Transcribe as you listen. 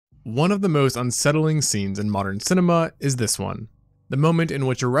One of the most unsettling scenes in modern cinema is this one. The moment in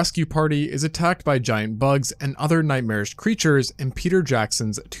which a rescue party is attacked by giant bugs and other nightmarish creatures in Peter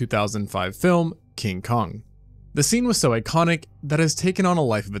Jackson's 2005 film, King Kong. The scene was so iconic that it has taken on a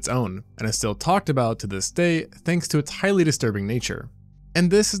life of its own, and is still talked about to this day thanks to its highly disturbing nature.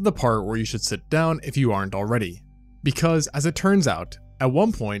 And this is the part where you should sit down if you aren't already. Because, as it turns out, at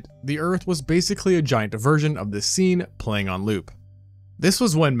one point, the Earth was basically a giant version of this scene playing on loop. This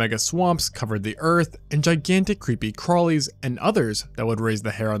was when mega swamps covered the Earth, and gigantic creepy crawlies and others that would raise the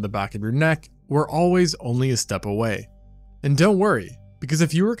hair on the back of your neck were always only a step away. And don't worry, because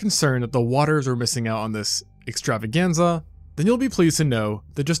if you were concerned that the waters were missing out on this extravaganza, then you'll be pleased to know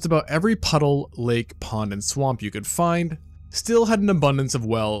that just about every puddle, lake, pond, and swamp you could find still had an abundance of,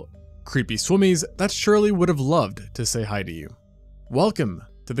 well, creepy swimmies that surely would have loved to say hi to you. Welcome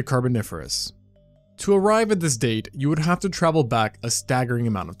to the Carboniferous. To arrive at this date, you would have to travel back a staggering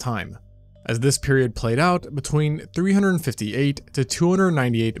amount of time, as this period played out between 358 to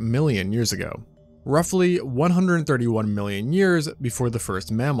 298 million years ago, roughly 131 million years before the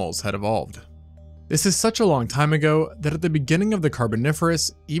first mammals had evolved. This is such a long time ago that at the beginning of the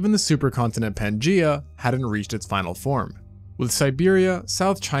Carboniferous, even the supercontinent Pangaea hadn't reached its final form, with Siberia,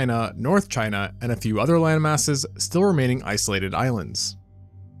 South China, North China, and a few other landmasses still remaining isolated islands.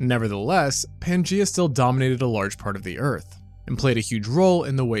 Nevertheless, Pangaea still dominated a large part of the Earth, and played a huge role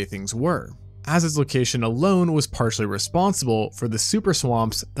in the way things were, as its location alone was partially responsible for the super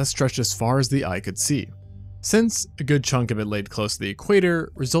swamps that stretched as far as the eye could see, since a good chunk of it laid close to the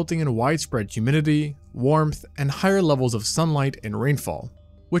equator, resulting in widespread humidity, warmth, and higher levels of sunlight and rainfall,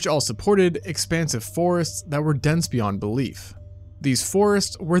 which all supported expansive forests that were dense beyond belief. These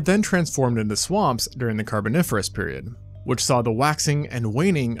forests were then transformed into swamps during the Carboniferous period, which saw the waxing and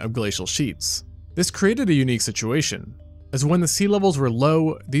waning of glacial sheets. This created a unique situation, as when the sea levels were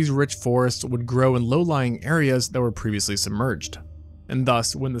low, these rich forests would grow in low-lying areas that were previously submerged. And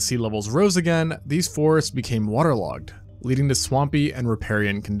thus, when the sea levels rose again, these forests became waterlogged, leading to swampy and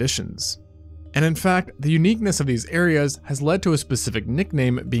riparian conditions. And in fact, the uniqueness of these areas has led to a specific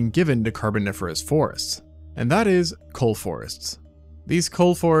nickname being given to Carboniferous forests, and that is coal forests. These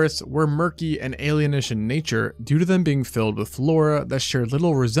coal forests were murky and alienish in nature due to them being filled with flora that shared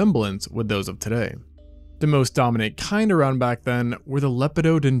little resemblance with those of today. The most dominant kind around back then were the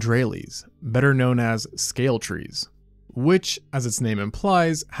Lepidodendrales, better known as scale trees, which, as its name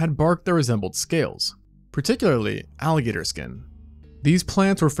implies, had bark that resembled scales, particularly alligator skin. These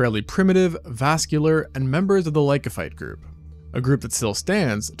plants were fairly primitive, vascular, and members of the Lycophyte group, a group that still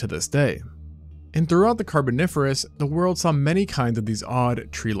stands to this day. And throughout the Carboniferous, the world saw many kinds of these odd,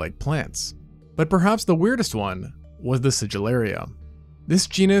 tree-like plants. But perhaps the weirdest one was the Sigillaria. This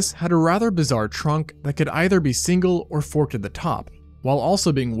genus had a rather bizarre trunk that could either be single or forked at the top, while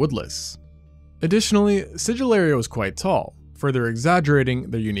also being woodless. Additionally, Sigillaria was quite tall, further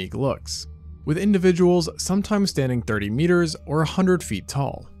exaggerating their unique looks, with individuals sometimes standing 30 meters or 100 feet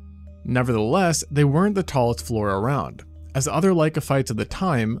tall. Nevertheless, they weren't the tallest flora around, as other lycophytes of the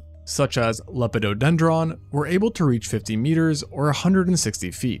time, such as Lepidodendron, were able to reach 50 meters or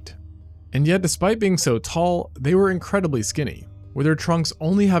 160 feet. And yet, despite being so tall, they were incredibly skinny, with their trunks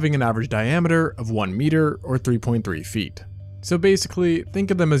only having an average diameter of 1 meter or 3.3 feet. So basically, think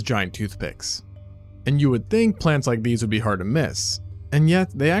of them as giant toothpicks. And you would think plants like these would be hard to miss, and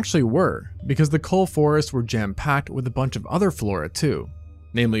yet they actually were, because the coal forests were jam-packed with a bunch of other flora too,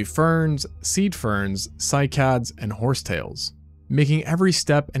 namely ferns, seed ferns, cycads, and horsetails, making every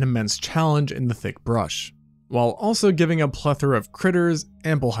step an immense challenge in the thick brush, while also giving a plethora of critters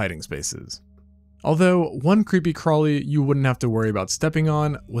ample hiding spaces. Although, one creepy crawly you wouldn't have to worry about stepping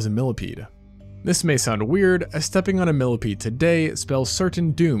on was a millipede. This may sound weird, as stepping on a millipede today spells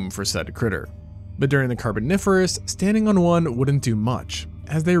certain doom for said critter. But during the Carboniferous, standing on one wouldn't do much,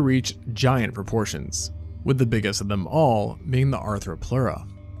 as they reached giant proportions, with the biggest of them all being the Arthropleura.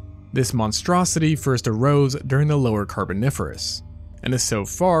 This monstrosity first arose during the lower Carboniferous, and is so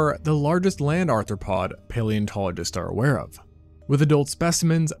far the largest land arthropod paleontologists are aware of, with adult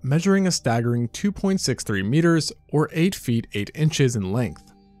specimens measuring a staggering 2.63 meters or 8 feet 8 inches in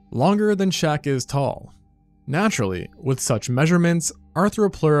length, longer than Shaq is tall. Naturally, with such measurements,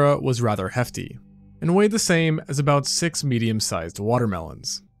 Arthropleura was rather hefty, and weighed the same as about 6 medium-sized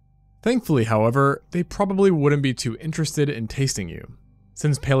watermelons. Thankfully, however, they probably wouldn't be too interested in tasting you,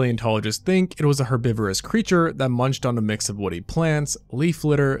 since paleontologists think it was a herbivorous creature that munched on a mix of woody plants, leaf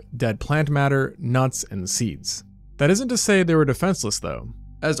litter, dead plant matter, nuts, and seeds. That isn't to say they were defenseless though,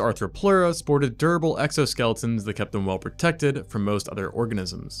 as Arthropleura sported durable exoskeletons that kept them well protected from most other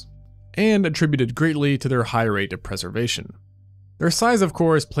organisms, and attributed greatly to their high rate of preservation. Their size, of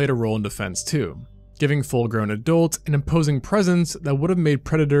course, played a role in defense too, giving full-grown adults an imposing presence that would have made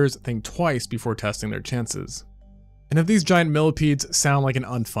predators think twice before testing their chances. And if these giant millipedes sound like an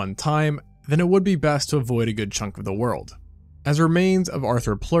unfun time, then it would be best to avoid a good chunk of the world, as remains of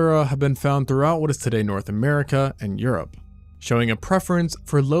Arthropleura have been found throughout what is today North America and Europe, showing a preference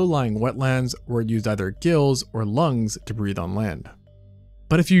for low-lying wetlands where it used either gills or lungs to breathe on land.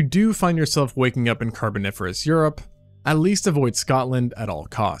 But if you do find yourself waking up in Carboniferous Europe, at least avoid Scotland at all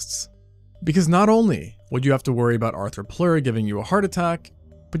costs. Because not only would you have to worry about Arthropleura giving you a heart attack,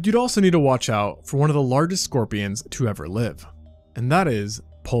 but you'd also need to watch out for one of the largest scorpions to ever live, and that is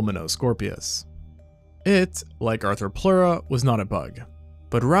Pulmonoscorpius. It, like Arthropleura, was not a bug,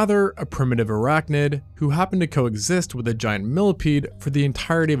 but rather a primitive arachnid who happened to coexist with a giant millipede for the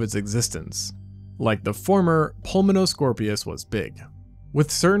entirety of its existence. Like the former, Pulmonoscorpius was big, with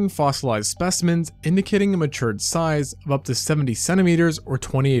certain fossilized specimens indicating a matured size of up to 70 centimeters or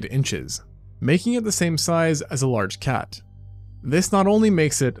 28 inches, making it the same size as a large cat. This not only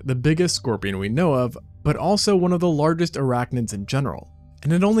makes it the biggest scorpion we know of, but also one of the largest arachnids in general.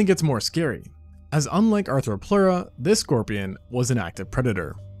 And it only gets more scary, as unlike Arthropleura, this scorpion was an active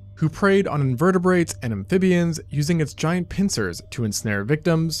predator, who preyed on invertebrates and amphibians using its giant pincers to ensnare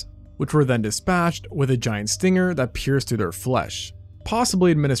victims, which were then dispatched with a giant stinger that pierced through their flesh, possibly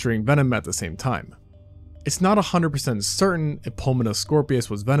administering venom at the same time. It's not 100% certain if Pulmonoscorpius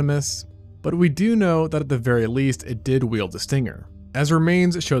was venomous, but we do know that at the very least it did wield a stinger, as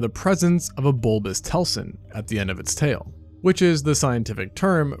remains show the presence of a bulbous telson at the end of its tail, which is the scientific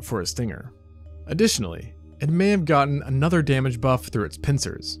term for a stinger. Additionally, it may have gotten another damage buff through its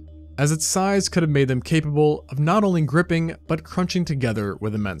pincers, as its size could have made them capable of not only gripping but crunching together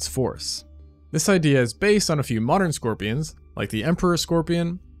with immense force. This idea is based on a few modern scorpions, like the emperor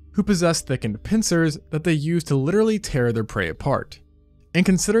scorpion, who possess thickened pincers that they use to literally tear their prey apart. And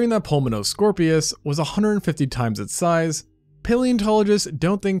considering that Pulmonoscorpius was 150 times its size, paleontologists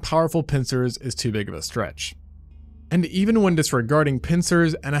don't think powerful pincers is too big of a stretch. And even when disregarding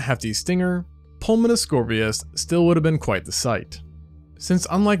pincers and a hefty stinger, Pulmonoscorpius still would have been quite the sight. Since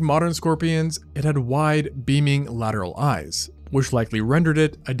unlike modern scorpions, it had wide, beaming lateral eyes, which likely rendered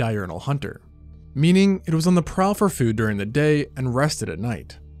it a diurnal hunter, meaning it was on the prowl for food during the day and rested at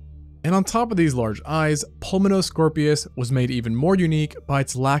night. And on top of these large eyes, Pulmonoscorpius was made even more unique by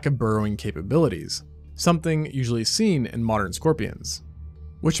its lack of burrowing capabilities, something usually seen in modern scorpions.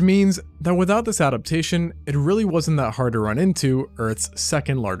 Which means that without this adaptation, it really wasn't that hard to run into Earth's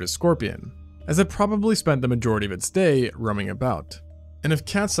second largest scorpion, as it probably spent the majority of its day roaming about. And if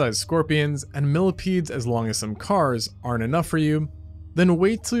cat-sized scorpions and millipedes as long as some cars aren't enough for you, then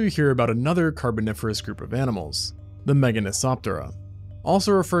wait till you hear about another carboniferous group of animals, the Meganisoptera,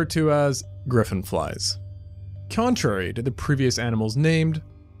 also referred to as griffin flies. Contrary to the previous animals named,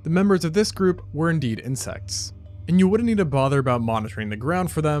 the members of this group were indeed insects, and you wouldn't need to bother about monitoring the ground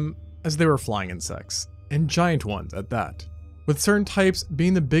for them, as they were flying insects, and giant ones at that, with certain types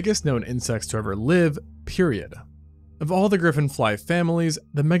being the biggest known insects to ever live, period. Of all the griffin fly families,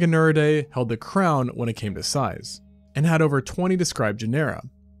 the Meganuridae held the crown when it came to size, and had over 20 described genera,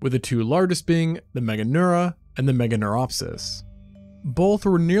 with the two largest being the Meganeura and the Meganeuropsis. Both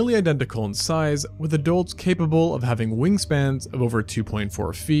were nearly identical in size, with adults capable of having wingspans of over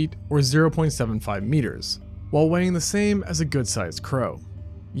 2.4 feet or 0.75 meters, while weighing the same as a good-sized crow.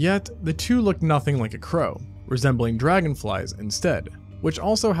 Yet, the two looked nothing like a crow, resembling dragonflies instead, which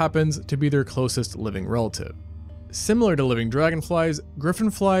also happens to be their closest living relative. Similar to living dragonflies, griffin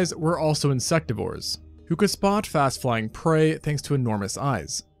flies were also insectivores, who could spot fast-flying prey thanks to enormous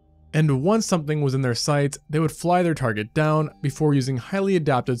eyes. And once something was in their sights, they would fly their target down before using highly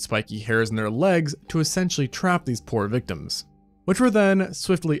adapted spiky hairs in their legs to essentially trap these poor victims, which were then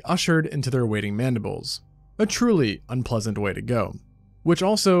swiftly ushered into their waiting mandibles. A truly unpleasant way to go, which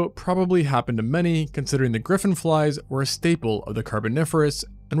also probably happened to many considering the griffin flies were a staple of the Carboniferous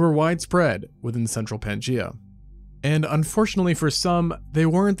and were widespread within central Pangaea. And unfortunately for some, they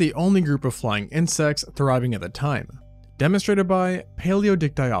weren't the only group of flying insects thriving at the time, demonstrated by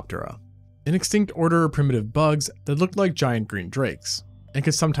Paleodictyoptera, an extinct order of primitive bugs that looked like giant green drakes, and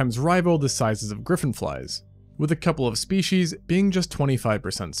could sometimes rival the sizes of griffin flies, with a couple of species being just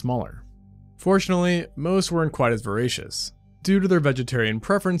 25% smaller. Fortunately, most weren't quite as voracious, due to their vegetarian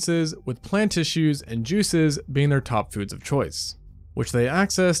preferences, with plant tissues and juices being their top foods of choice, which they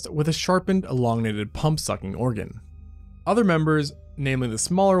accessed with a sharpened, elongated pump-sucking organ. Other members, namely the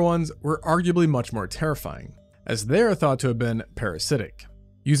smaller ones, were arguably much more terrifying, as they are thought to have been parasitic,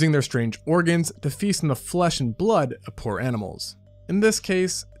 using their strange organs to feast on the flesh and blood of poor animals, in this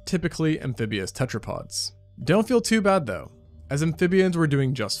case, typically amphibious tetrapods. Don't feel too bad though, as amphibians were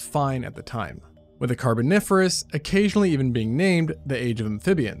doing just fine at the time, with the Carboniferous occasionally even being named the Age of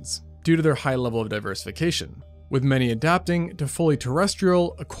Amphibians, due to their high level of diversification, with many adapting to fully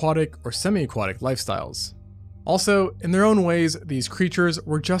terrestrial, aquatic, or semi-aquatic lifestyles. Also, in their own ways, these creatures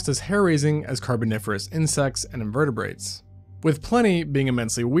were just as hair-raising as Carboniferous insects and invertebrates, with plenty being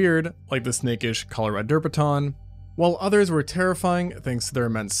immensely weird, like the snakish Choleraderpaton, while others were terrifying thanks to their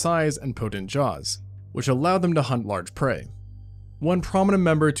immense size and potent jaws, which allowed them to hunt large prey. One prominent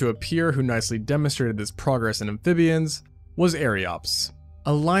member to appear who nicely demonstrated this progress in amphibians was Ariops,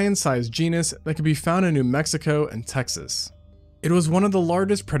 a lion-sized genus that could be found in New Mexico and Texas. It was one of the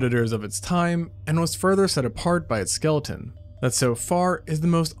largest predators of its time and was further set apart by its skeleton, that so far is the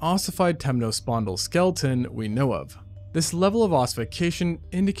most ossified temnospondyle skeleton we know of. This level of ossification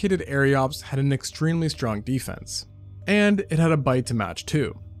indicated Ariops had an extremely strong defense, and it had a bite to match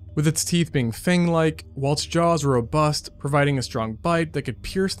too, with its teeth being fang-like, while its jaws were robust, providing a strong bite that could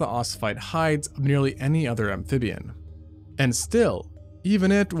pierce the ossified hides of nearly any other amphibian. And still,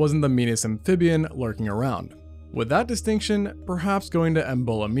 even it wasn't the meanest amphibian lurking around, with that distinction perhaps going to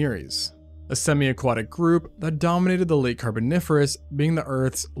Embolamiris, a semi-aquatic group that dominated the late Carboniferous, being the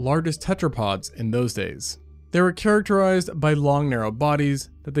Earth's largest tetrapods in those days. They were characterized by long narrow bodies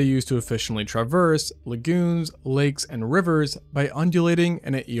that they used to efficiently traverse lagoons, lakes, and rivers by undulating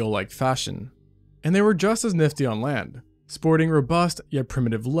in an eel-like fashion. And they were just as nifty on land, sporting robust yet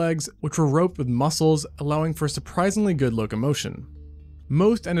primitive legs which were roped with muscles allowing for surprisingly good locomotion.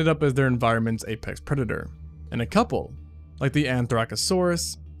 Most ended up as their environment's apex predator, and a couple, like the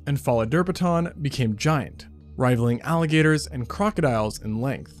Anthracosaurus and Pholloderpaton, became giant, rivaling alligators and crocodiles in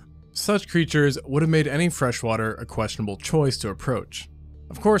length. Such creatures would have made any freshwater a questionable choice to approach.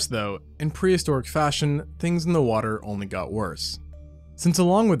 Of course though, in prehistoric fashion, things in the water only got worse, since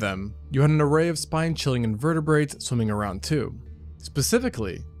along with them, you had an array of spine-chilling invertebrates swimming around too,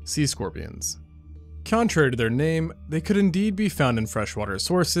 specifically sea scorpions. Contrary to their name, they could indeed be found in freshwater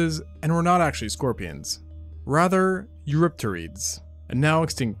sources and were not actually scorpions, rather Eurypterids, a now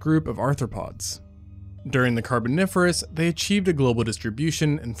extinct group of arthropods. During the Carboniferous, they achieved a global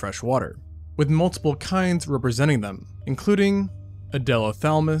distribution in fresh water, with multiple kinds representing them, including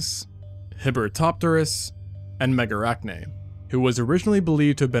Adelothalmus, Hibbertopterus, and Megarachne, who was originally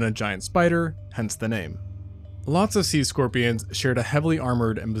believed to have been a giant spider, hence the name. Lots of sea scorpions shared a heavily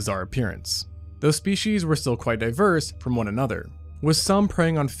armored and bizarre appearance, though species were still quite diverse from one another, with some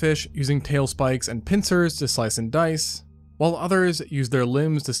preying on fish using tail spikes and pincers to slice and dice, while others used their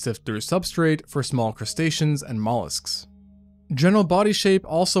limbs to sift through substrate for small crustaceans and mollusks. General body shape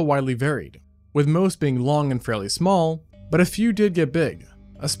also widely varied, with most being long and fairly small, but a few did get big,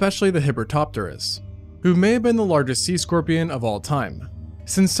 especially the Hibbertopterus, who may have been the largest sea scorpion of all time,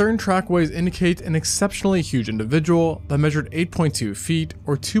 since certain trackways indicate an exceptionally huge individual that measured 8.2 feet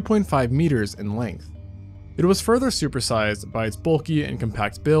or 2.5 meters in length. It was further supersized by its bulky and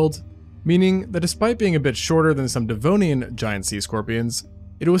compact build, meaning that despite being a bit shorter than some Devonian giant sea scorpions,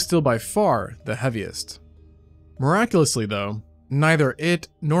 it was still by far the heaviest. Miraculously though, neither it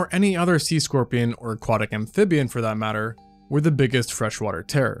nor any other sea scorpion or aquatic amphibian for that matter were the biggest freshwater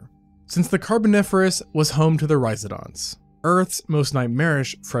terror, since the Carboniferous was home to the Rhizodonts, Earth's most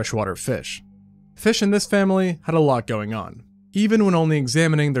nightmarish freshwater fish. Fish in this family had a lot going on, even when only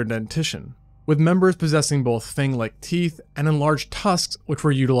examining their dentition, with members possessing both fang-like teeth and enlarged tusks which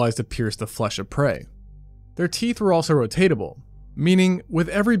were utilized to pierce the flesh of prey. Their teeth were also rotatable, meaning with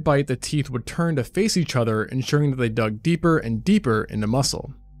every bite the teeth would turn to face each other, ensuring that they dug deeper and deeper into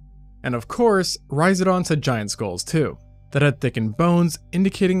muscle. And of course, Rhizodonts had giant skulls too, that had thickened bones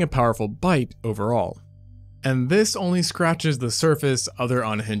indicating a powerful bite overall. And this only scratches the surface of their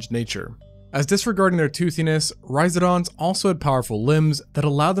unhinged nature, as disregarding their toothiness, Rhizodonts also had powerful limbs that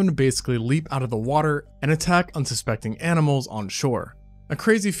allowed them to basically leap out of the water and attack unsuspecting animals on shore. A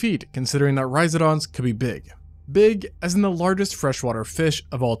crazy feat considering that Rhizodonts could be big. Big as in the largest freshwater fish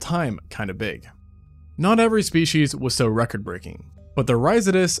of all time kinda big. Not every species was so record-breaking, but the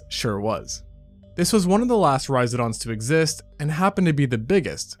Rhizodus sure was. This was one of the last Rhizodonts to exist and happened to be the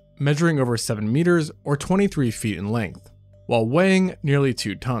biggest, measuring over 7 meters or 23 feet in length, while weighing nearly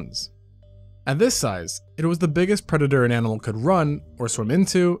 2 tons. At this size, it was the biggest predator an animal could run or swim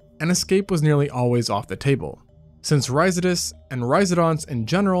into, and escape was nearly always off the table, since Rhizodus and Rhizodonts in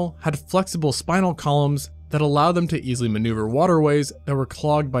general had flexible spinal columns that allowed them to easily maneuver waterways that were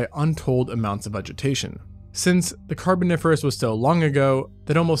clogged by untold amounts of vegetation, since the Carboniferous was so long ago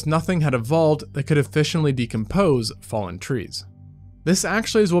that almost nothing had evolved that could efficiently decompose fallen trees. This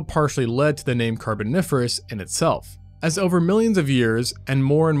actually is what partially led to the name Carboniferous in itself, as over millions of years and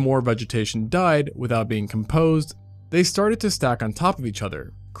more vegetation died without being composed, They started to stack on top of each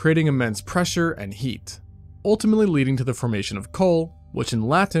other, creating immense pressure and heat, ultimately leading to the formation of coal, which in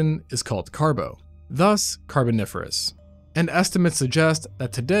Latin is called carbo, thus carboniferous. And estimates suggest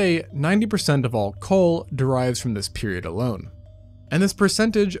that today 90% of all coal derives from this period alone. And this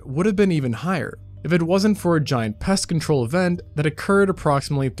percentage would have been even higher if it wasn't for a giant pest control event that occurred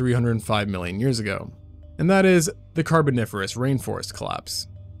approximately 305 million years ago, and that is the Carboniferous rainforest collapse.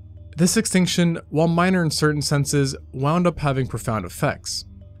 This extinction, while minor in certain senses, wound up having profound effects,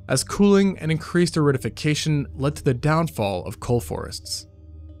 as cooling and increased aridification led to the downfall of coal forests.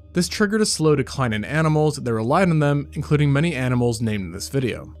 This triggered a slow decline in animals that relied on them, including many animals named in this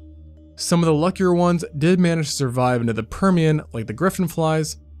video. Some of the luckier ones did manage to survive into the Permian, like the griffin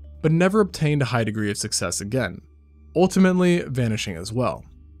flies, but never obtained a high degree of success again, ultimately vanishing as well,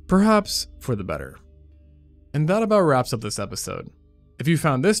 perhaps for the better. And that about wraps up this episode. If you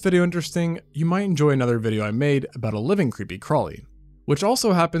found this video interesting, you might enjoy another video I made about a living creepy crawly, which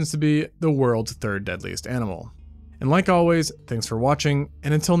also happens to be the world's third deadliest animal. And like always, thanks for watching,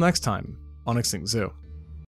 and until next time on ExtinctZoo.